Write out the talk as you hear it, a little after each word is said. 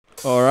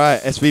All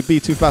right,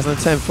 SVB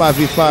 2010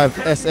 5v5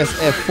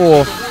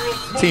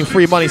 SSF4. Team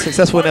Free Money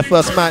successful in their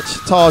first match.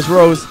 Taaj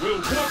Rose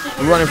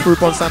running through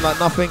Bonsand like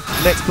nothing.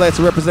 Next player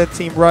to represent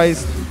Team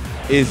Rise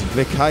is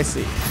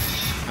Vecayse.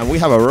 And we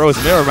have a Rose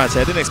mirror match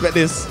here. I didn't expect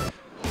this.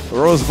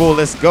 Rose Ball,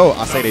 let's go.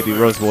 I say they do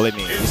Rose Ball,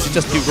 innit? You should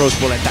just do Rose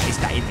Ball and that is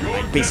that, innit?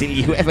 Like,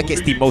 basically, whoever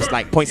gets the most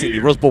like points in the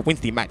Rose Ball wins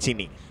the match,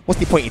 innit? What's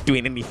the point in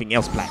doing anything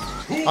else, Black?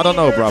 I don't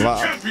know, bro.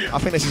 I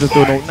think they should just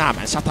do no. Nah,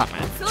 man, shut up,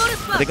 man.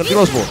 Are they gonna do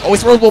Rose Ball? Oh,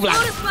 it's Rose Ball, Black.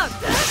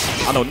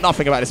 I know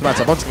nothing about this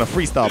matchup. I'm just gonna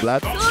freestyle,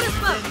 Black.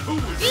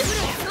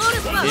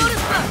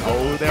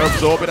 Oh, they're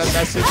absorbing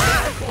that shit.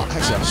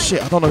 Actually, oh,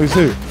 shit, I don't know who's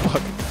who.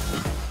 Fuck.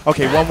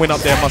 Okay, one win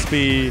up there must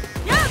be.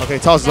 Okay,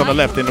 Taaj is on the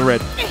left in the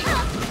red.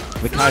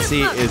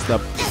 Vecayse is the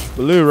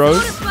blue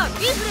Rose.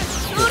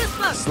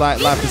 Slight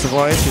life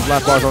disadvantage. His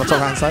life bar is on the top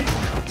hand side.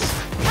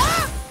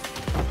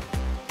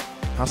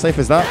 How safe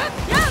is that?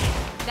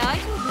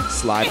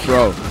 Slide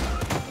throw.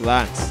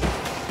 Lands.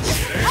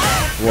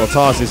 Well,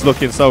 Taaj is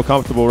looking so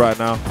comfortable right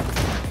now.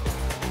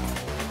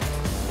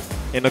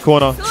 In the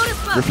corner.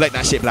 Reflect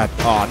that shit, Vlad.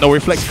 Oh, no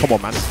reflect. Come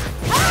on, man.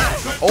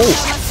 Oh.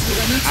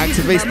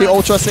 Activates the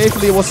Ultra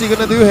safely. What's he going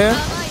to do here?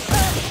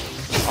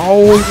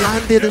 Oh, he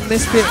landed and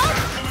missed it.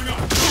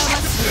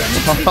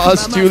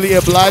 Taaj duly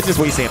obliges.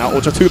 What are you saying?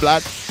 Ultra 2,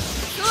 Vlad.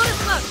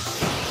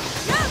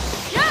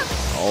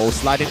 Oh,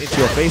 sliding into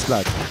your face,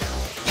 Vlad.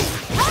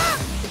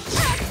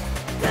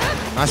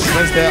 Nice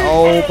defense there.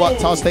 Oh, but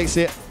Taaj takes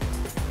it.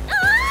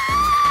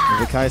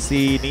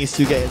 Vecayse needs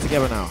to get it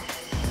together now.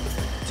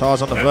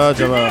 Taaj on the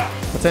verge of a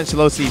potential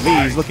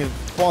OCV. He's looking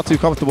far too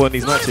comfortable in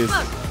these matches.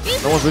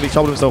 No one's really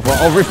troubled himself.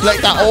 Oh,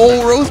 reflect that.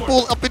 Oh, Rose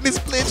Ball up in this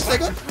glitch,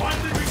 nigga.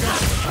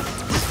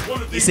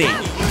 You see?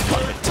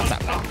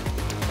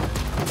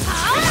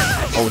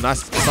 Oh,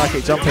 nice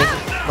psychic jumping.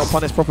 Not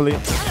punished properly.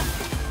 And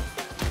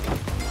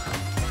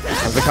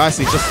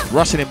Vecayse just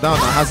rushing him down.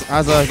 Now has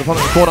his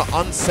opponent in the corner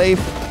unsafe.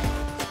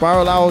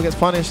 Spiral Owl gets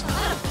punished. I'm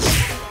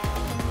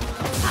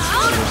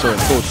not sure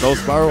it's called Soul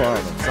Spiral. I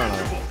don't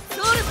know.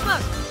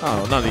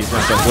 Oh, none of these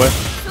matchups, boy.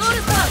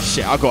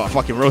 Shit, I got a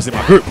fucking Rose in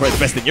my group. Probably the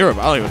best in Europe.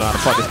 I don't even know how the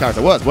fuck this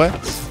character works, boy.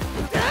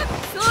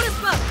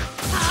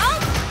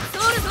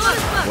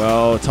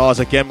 Well, Taaj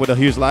again with a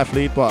huge life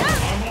lead, but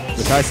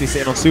Vecayse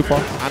sitting on super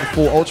and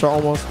full ultra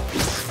almost.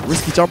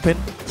 Risky jumping.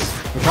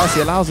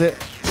 Vecayse allows it.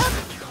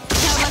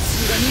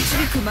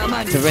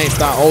 Activates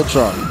that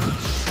ultra.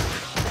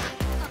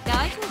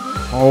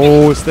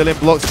 Oh, still in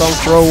block stun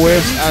throw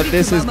whiffs, and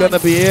this is gonna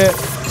be it.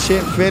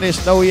 Chip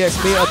finish, no EX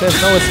meter,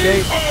 there's no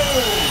escape.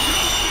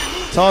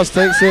 Taaj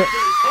takes it.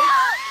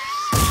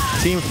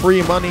 Team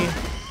Free Money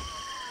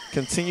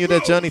continue their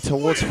journey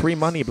towards free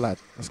money, Blad.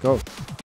 Let's go.